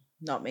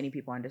not many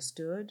people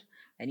understood.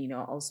 And,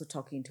 also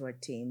talking to a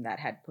team that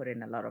had put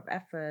in a lot of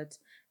effort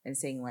and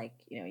saying like,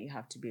 you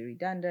have to be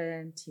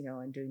redundant,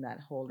 and doing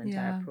that whole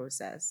entire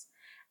process.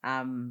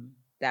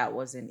 That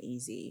wasn't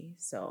easy.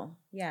 So,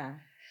 yeah.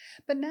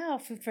 But now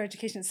Food for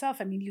Education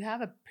itself, I mean, you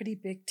have a pretty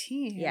big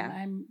team.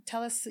 Yeah.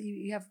 Tell us,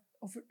 you have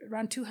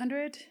around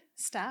 200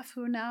 staff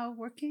who are now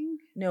working?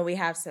 No, we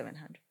have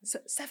 700. So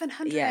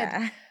 700?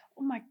 Yeah.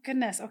 Oh my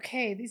goodness.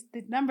 Okay.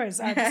 The numbers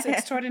are just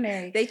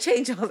extraordinary. They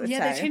change all the time.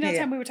 Yeah, they change all the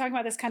time. We were talking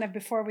about this kind of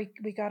before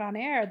we got on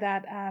air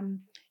that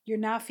you're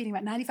now feeding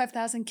about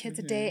 95,000 kids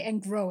a day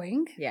and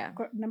growing. Yeah.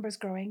 Numbers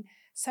growing.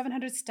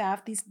 700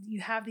 staff.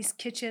 You have these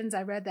kitchens.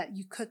 I read that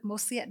you cook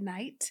mostly at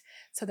night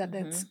so that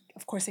that's,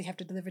 of course, they have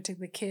to deliver to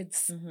the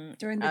kids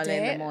during the day.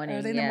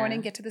 Early in the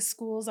morning, get to the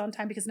schools on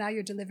time because now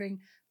you're delivering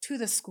to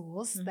the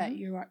schools that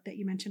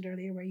you mentioned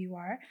earlier where you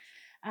are.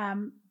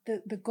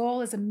 The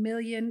goal is 1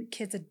 million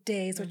kids a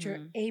day is what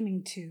you're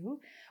aiming to.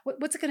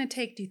 What's it going to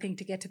take, do you think,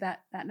 to get to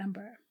that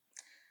number?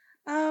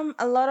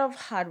 A lot of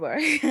hard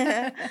work.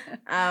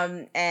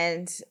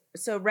 And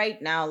so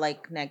right now,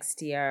 like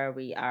next year,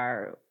 we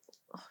are,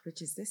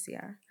 which is this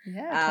year.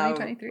 Yeah,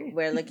 2023.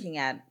 We're looking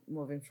at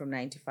moving from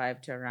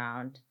 95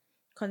 to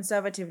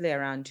conservatively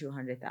around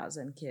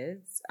 200,000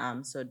 kids.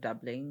 So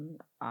doubling,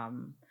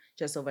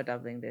 just over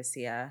doubling this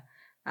year.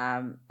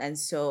 And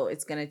so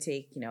it's going to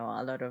take,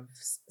 a lot of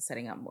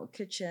setting up more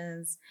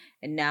kitchens.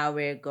 And now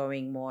we're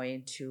going more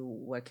into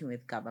working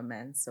with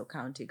governments, so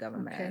county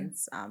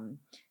governments,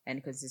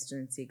 and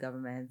constituency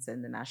governments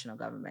and the national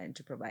government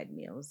to provide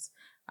meals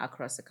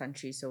across the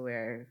country. So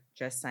we're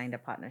just signed a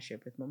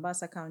partnership with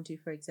Mombasa County,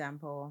 for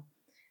example.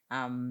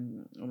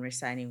 And we're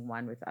signing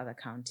one with other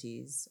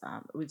counties,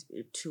 with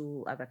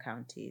 2 other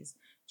counties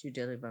to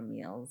deliver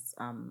meals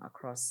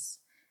across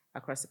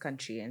the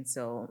country, and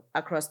so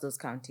across those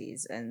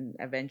counties, and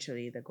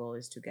eventually the goal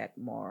is to get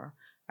more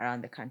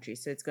around the country.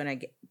 So it's going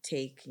to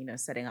take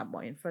setting up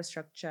more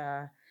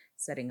infrastructure,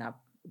 setting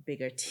up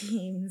bigger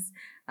teams,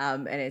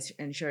 and it's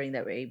ensuring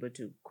that we're able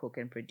to cook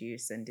and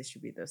produce and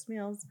distribute those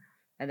meals,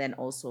 and then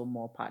also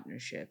more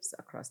partnerships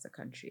across the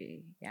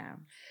country. Yeah.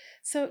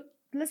 So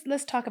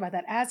let's talk about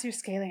that. As you're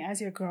scaling,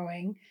 as you're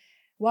growing,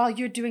 while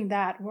you're doing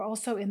that, we're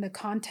also in the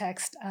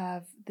context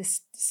of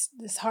this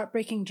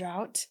heartbreaking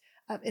drought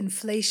of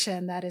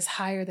inflation that is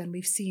higher than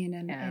we've seen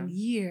in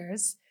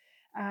years.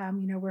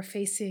 We're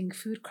facing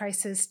food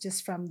crisis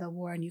just from the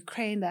war in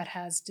Ukraine that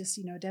has just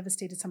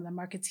devastated some of the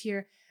markets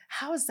here.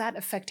 How is that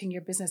affecting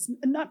your business?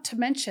 Not to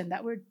mention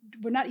that we're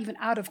not even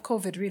out of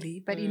COVID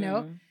really, but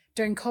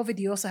during COVID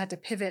you also had to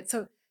pivot.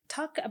 So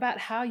talk about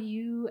how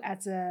you,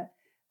 as an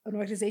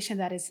organization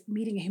that is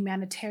meeting a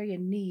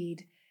humanitarian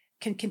need,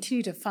 can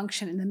continue to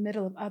function in the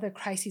middle of other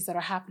crises that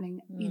are happening,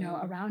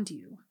 around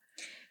you.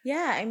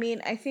 Yeah, I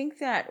mean, I think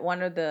that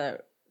one of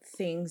the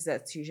things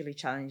that's usually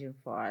challenging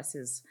for us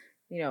is,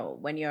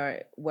 when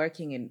you're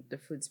working in the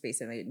food space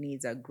and the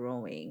needs are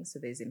growing, so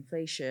there's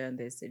inflation,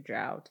 there's the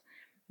drought,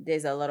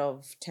 there's a lot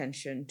of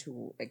tension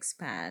to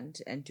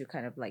expand and to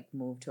kind of like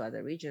move to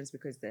other regions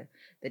because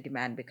the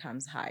demand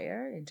becomes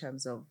higher in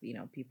terms of,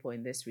 people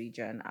in this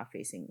region are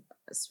facing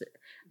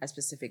a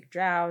specific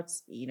drought,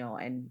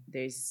 and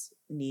there's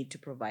need to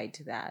provide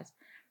to that.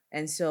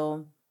 And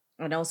so,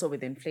 and also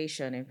with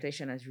inflation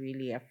has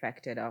really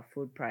affected our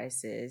food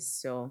prices.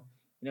 So,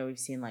 we've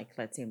seen, like,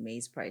 let's say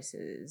maize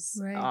prices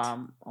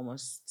Right.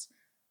 almost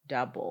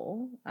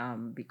double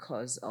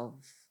because of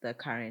the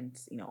current,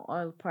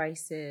 oil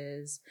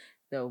prices,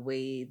 the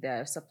way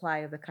the supply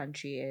of the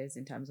country is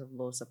in terms of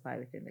low supply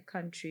within the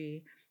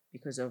country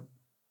because of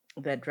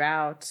the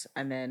drought,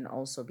 and then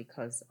also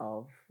because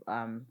of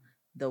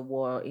the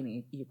war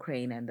in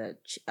Ukraine and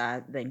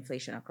the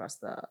inflation across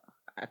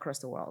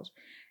the world.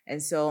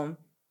 And so,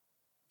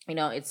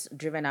 it's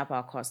driven up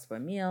our cost per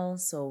meal.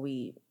 So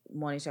we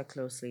monitor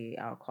closely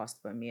our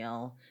cost per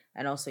meal.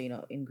 And also,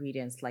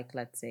 ingredients like,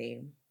 let's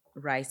say,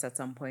 rice at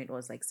some point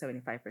was like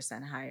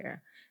 75%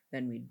 higher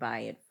than we'd buy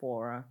it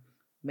for.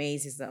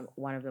 Maize is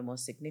one of the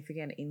most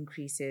significant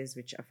increases,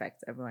 which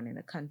affects everyone in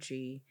the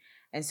country.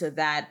 And so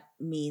that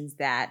means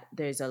that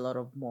there's a lot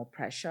of more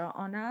pressure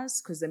on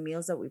us because the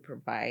meals that we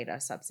provide are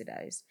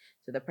subsidized.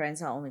 So the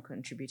parents are only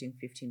contributing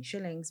 15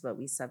 shillings, but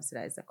we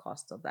subsidize the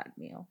cost of that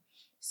meal.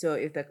 So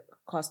if the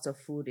cost of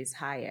food is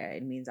higher,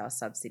 it means our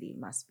subsidy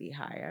must be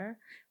higher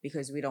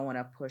because we don't want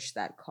to push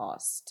that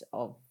cost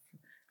of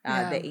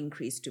the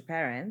increase to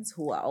parents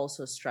who are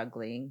also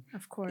struggling.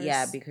 Of course.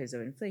 Yeah, because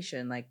of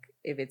inflation. Like,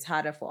 if it's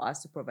harder for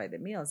us to provide the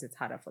meals, it's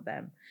harder for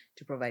them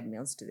to provide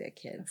meals to their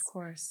kids. Of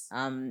course.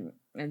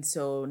 And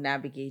so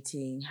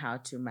navigating how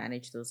to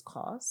manage those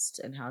costs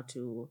and how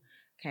to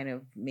kind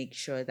of make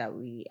sure that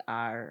we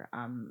are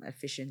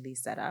efficiently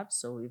set up.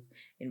 So we've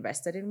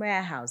invested in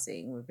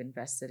warehousing, we've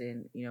invested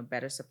in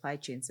better supply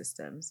chain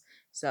systems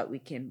so that we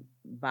can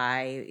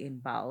buy in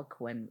bulk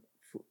when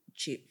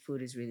cheap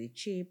food is really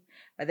cheap.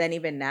 But then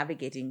even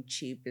navigating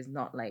cheap is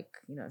not like,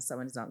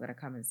 someone is not going to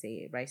come and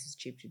say rice is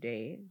cheap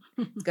today.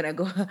 It's gonna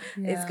go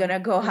it's gonna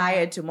go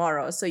higher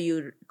tomorrow. So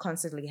you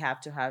constantly have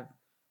to have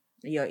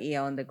your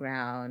ear on the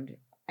ground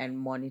and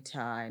monitor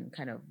and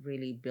kind of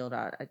really build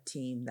out a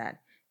team that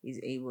is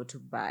able to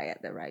buy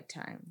at the right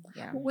time.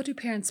 Yeah. What do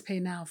parents pay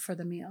now for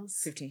the meals?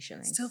 15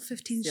 shillings. Still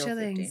 15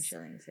 shillings. 15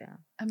 shillings,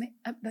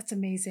 yeah. That's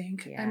amazing.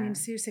 Yeah. I mean,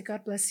 seriously,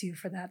 God bless you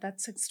for that.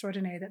 That's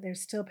extraordinary that they're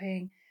still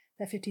paying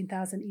that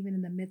 15,000 even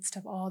in the midst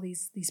of all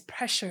these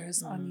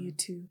pressures on you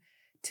to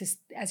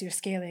as you're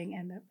scaling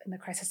and the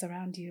crisis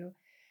around you.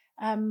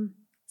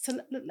 So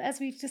as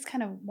we just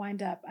kind of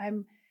wind up,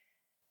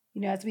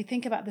 as we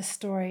think about the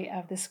story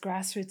of this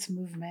grassroots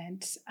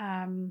movement,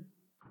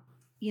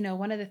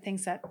 one of the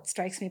things that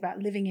strikes me about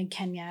living in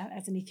Kenya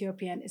as an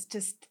Ethiopian is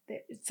just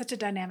it's such a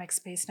dynamic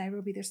space.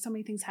 Nairobi, there's so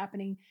many things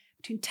happening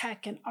between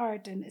tech and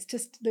art, and it's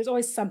just there's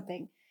always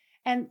something,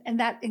 and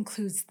that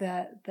includes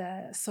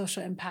the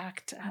social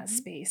impact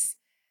space.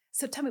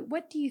 So tell me,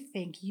 what do you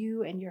think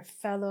you and your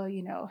fellow,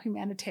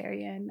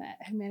 humanitarians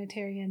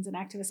and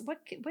activists, what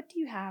do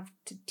you have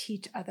to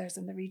teach others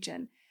in the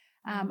region?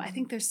 I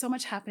think there's so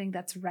much happening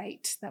that's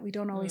right that we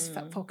don't always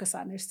focus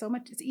on. There's so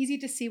much. It's easy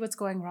to see what's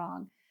going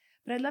wrong.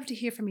 But I'd love to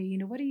hear from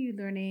you. What are you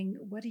learning?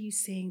 What are you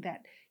seeing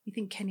that you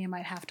think Kenya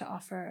might have to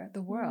offer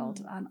the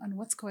world on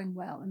what's going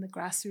well in the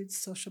grassroots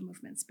social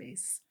movement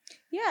space?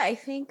 Yeah, I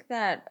think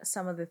that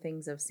some of the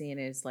things I've seen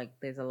is like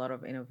there's a lot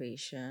of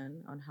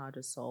innovation on how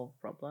to solve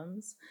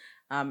problems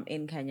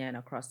in Kenya and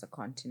across the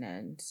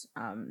continent.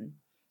 I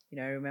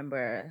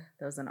remember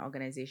there was an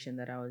organization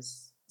that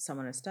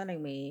someone was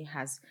telling me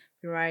has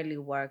primarily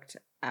worked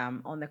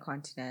on the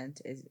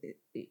continent, is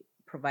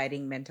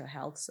providing mental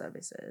health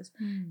services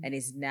and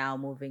is now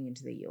moving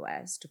into the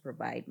US to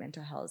provide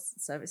mental health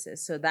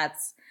services. So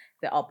that's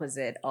the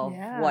opposite of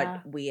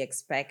what we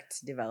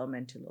expect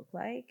development to look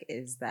like,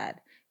 is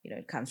that,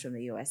 it comes from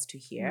the US to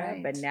here.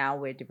 Right. But now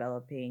we're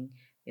developing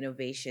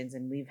innovations,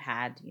 and we've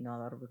had, a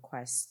lot of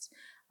requests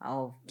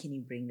of, can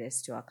you bring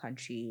this to our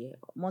country,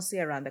 mostly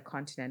around the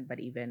continent, but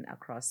even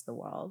across the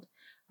world.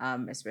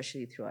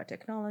 especially through our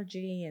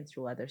technology and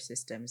through other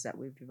systems that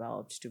we've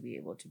developed to be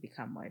able to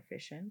become more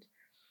efficient.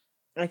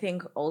 I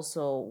think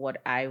also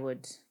what I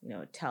would,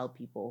 tell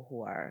people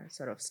who are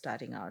sort of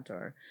starting out,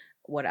 or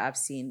what I've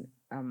seen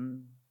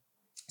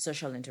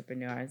social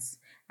entrepreneurs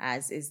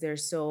as, is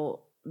there's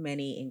so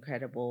many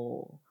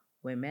incredible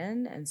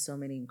women and so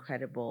many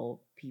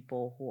incredible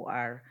people who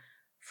are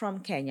from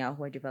Kenya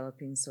who are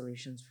developing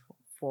solutions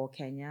for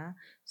Kenya.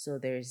 So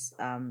there's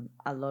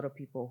a lot of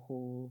people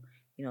who,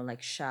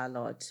 like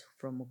Charlotte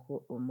from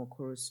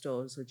Mukuru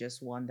Stores, who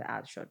just won the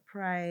Earthshot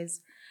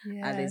Prize.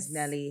 There's Yes.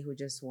 Nelly, who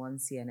just won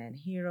CNN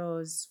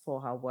Heroes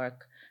for her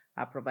work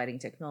providing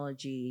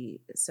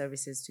technology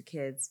services to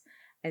kids.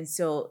 And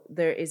so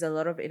there is a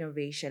lot of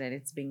innovation, and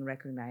it's being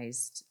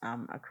recognized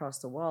across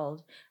the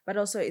world. But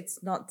also,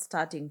 it's not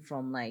starting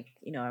from like,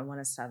 I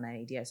want to start an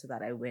idea so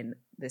that I win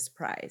this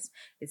prize.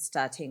 It's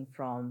starting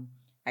from,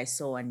 I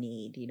saw a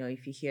need.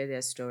 If you hear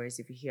their stories,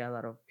 if you hear a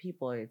lot of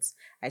people, it's,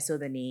 I saw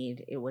the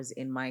need. It was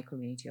in my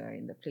community or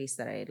in the place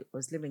that I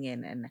was living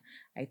in. And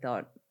I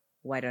thought,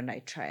 why don't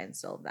I try and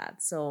solve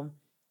that? So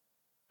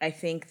I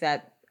think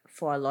that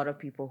for a lot of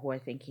people who are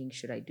thinking,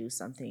 should I do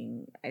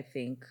something? I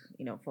think,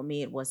 for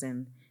me, it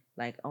wasn't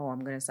like, oh,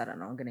 I'm going to start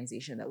an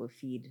organization that will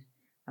feed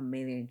 1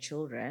 million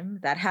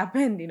children. That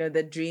happened,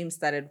 the dream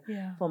started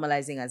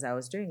formalizing as I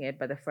was doing it.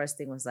 But the first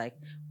thing was like,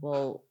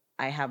 well,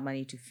 I have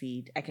money to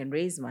feed. I can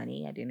raise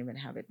money. I didn't even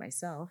have it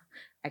myself.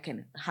 I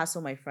can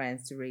hustle my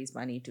friends to raise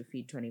money to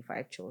feed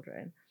 25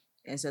 children.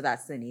 And so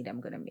that's the need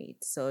I'm going to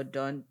meet. So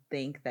don't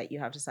think that you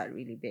have to start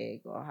really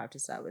big or have to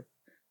start with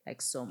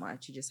like so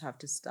much. You just have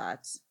to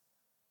start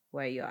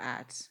where you're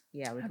at.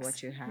 Yeah, with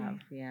what you have.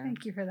 Yeah.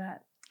 Thank you for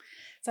that.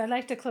 So I'd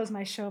like to close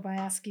my show by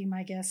asking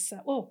my guests,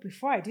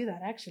 before I do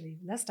that, actually,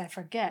 lest I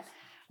forget,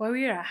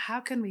 Wawira,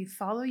 how can we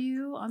follow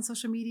you on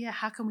social media?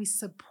 How can we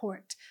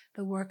support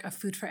the work of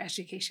Food for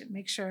Education?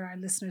 Make sure our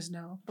listeners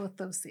know both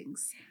those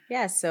things.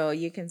 Yeah, so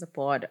you can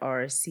support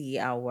or see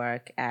our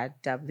work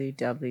at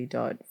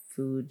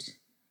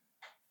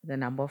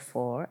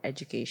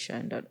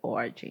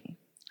www.food4education.org.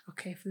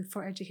 Okay,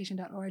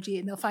 foodforeducation.org,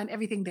 and they'll find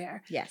everything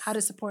there. Yes. How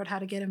to support, how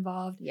to get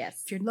involved.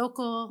 Yes. If you're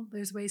local,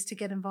 there's ways to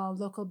get involved.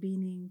 Local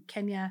meaning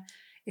Kenya.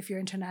 If you're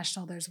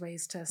international, there's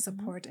ways to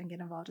support and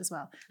get involved as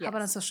well. Yes. How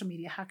about on social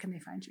media? How can they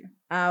find you?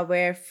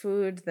 We're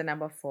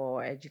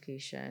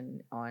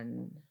Food4Education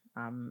on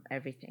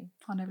everything.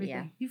 On everything.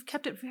 Yeah. You've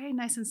kept it very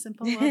nice and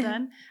simple. Well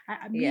done.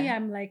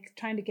 I'm like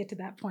trying to get to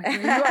that point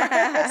where you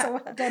are. So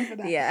well done for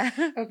that. Yeah.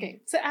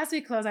 Okay. So as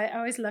we close, I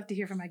always love to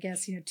hear from my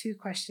guests, 2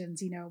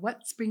 questions.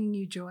 What's bringing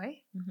you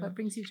joy? What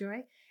brings you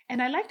joy?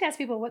 And I like to ask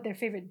people what their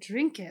favorite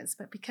drink is,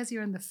 but because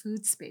you're in the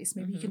food space,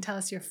 maybe you can tell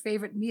us your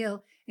favorite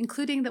meal,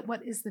 including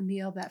what is the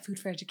meal that Food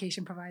for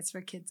Education provides for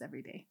kids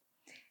every day?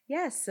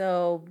 Yeah,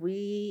 so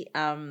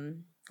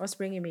what's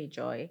bringing me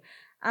joy?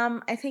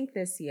 I think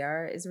this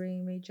year is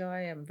bringing me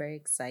joy. I'm very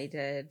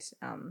excited,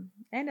 and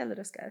a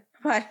little scared,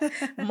 but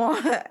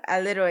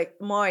a little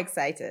more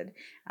excited,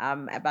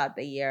 about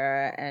the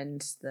year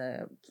and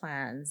the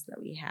plans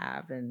that we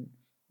have, and,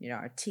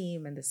 our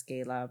team and the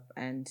scale up,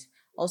 and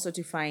also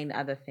to find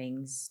other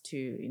things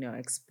to,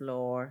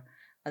 explore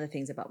other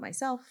things about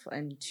myself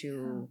and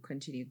to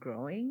continue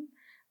growing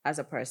as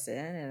a person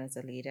and as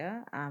a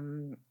leader.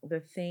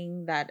 The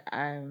thing that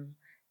I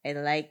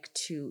like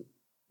to,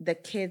 the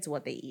kids,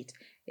 what they eat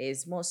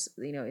is most,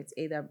 it's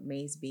either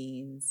maize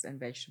beans and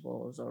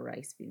vegetables, or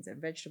rice beans and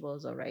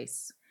vegetables, or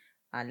rice,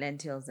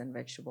 lentils and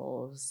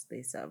vegetables.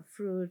 They serve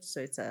fruit.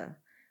 So it's a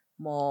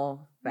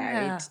more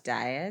varied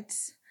diet.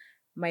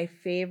 My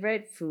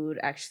favorite food,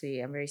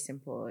 actually, I'm very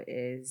simple,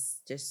 is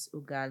just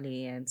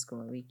ugali and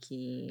sukuma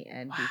wiki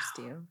and beef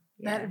stew.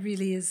 Yeah. That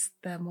really is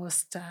the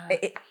most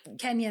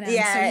Kenyan answer.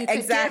 Yeah,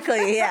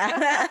 exactly.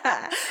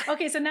 Yeah.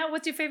 Okay, so now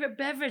what's your favorite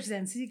beverage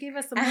then? So you gave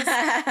us the most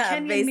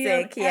Kenyan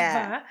basic meal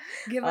ever.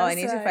 Give us I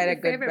need to find a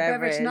good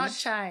beverage. Not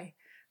chai.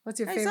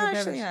 What's your favorite beverage?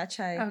 It's actually not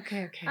chai.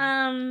 Okay.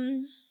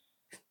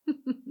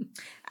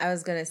 I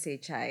was gonna say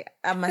chai,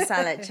 a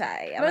masala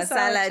chai, a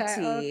masala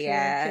tea,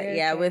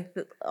 okay. With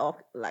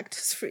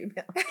lactose-free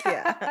milk,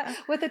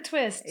 with a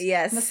twist.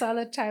 Yes,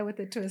 masala chai with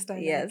a twist. I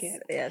like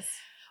it. Yes.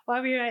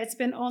 Wawira, it's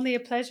been only a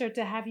pleasure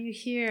to have you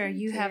here.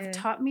 You have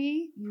taught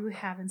me, you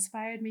have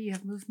inspired me, you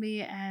have moved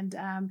me, and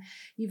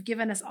you've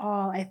given us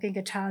all, I think,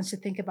 a challenge to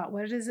think about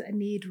what is a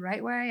need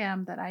right where I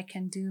am that I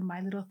can do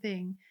my little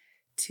thing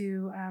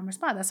to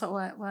respond. That's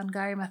what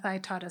Wangari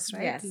Maathai taught us,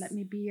 right? Yes. Let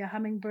me be a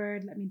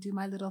hummingbird. Let me do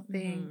my little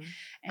thing.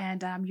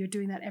 And you're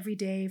doing that every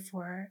day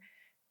for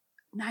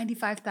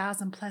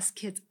 95,000 plus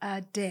kids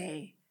a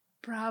day.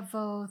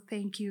 Bravo.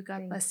 Thank you.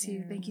 God bless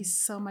you. Thank you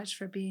so much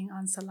for being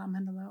on Salam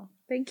and Hello.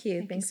 Thank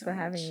you. Thanks for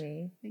having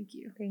me. Thank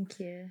you. Thank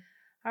you.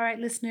 All right,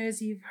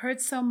 listeners, you've heard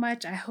so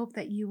much. I hope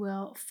that you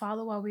will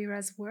follow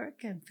Wawira's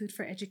work and Food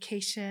for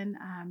Education.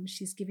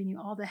 She's giving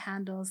you all the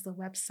handles, the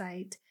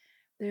website.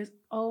 There's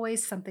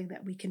always something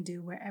that we can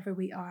do wherever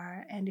we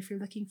are. And if you're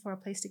looking for a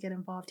place to get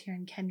involved here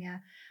in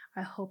Kenya,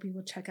 I hope you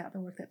will check out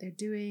the work that they're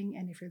doing.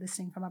 And if you're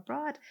listening from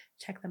abroad,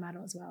 check them out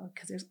as well,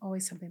 because there's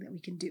always something that we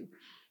can do.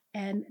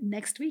 And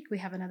next week, we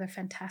have another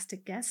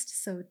fantastic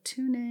guest. So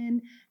tune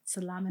in,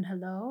 Salam and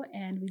Hello,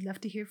 and we'd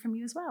love to hear from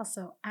you as well.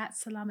 So at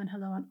Salam and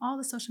Hello on all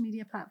the social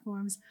media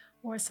platforms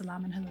or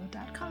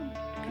salamandhello.com.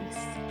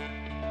 Peace.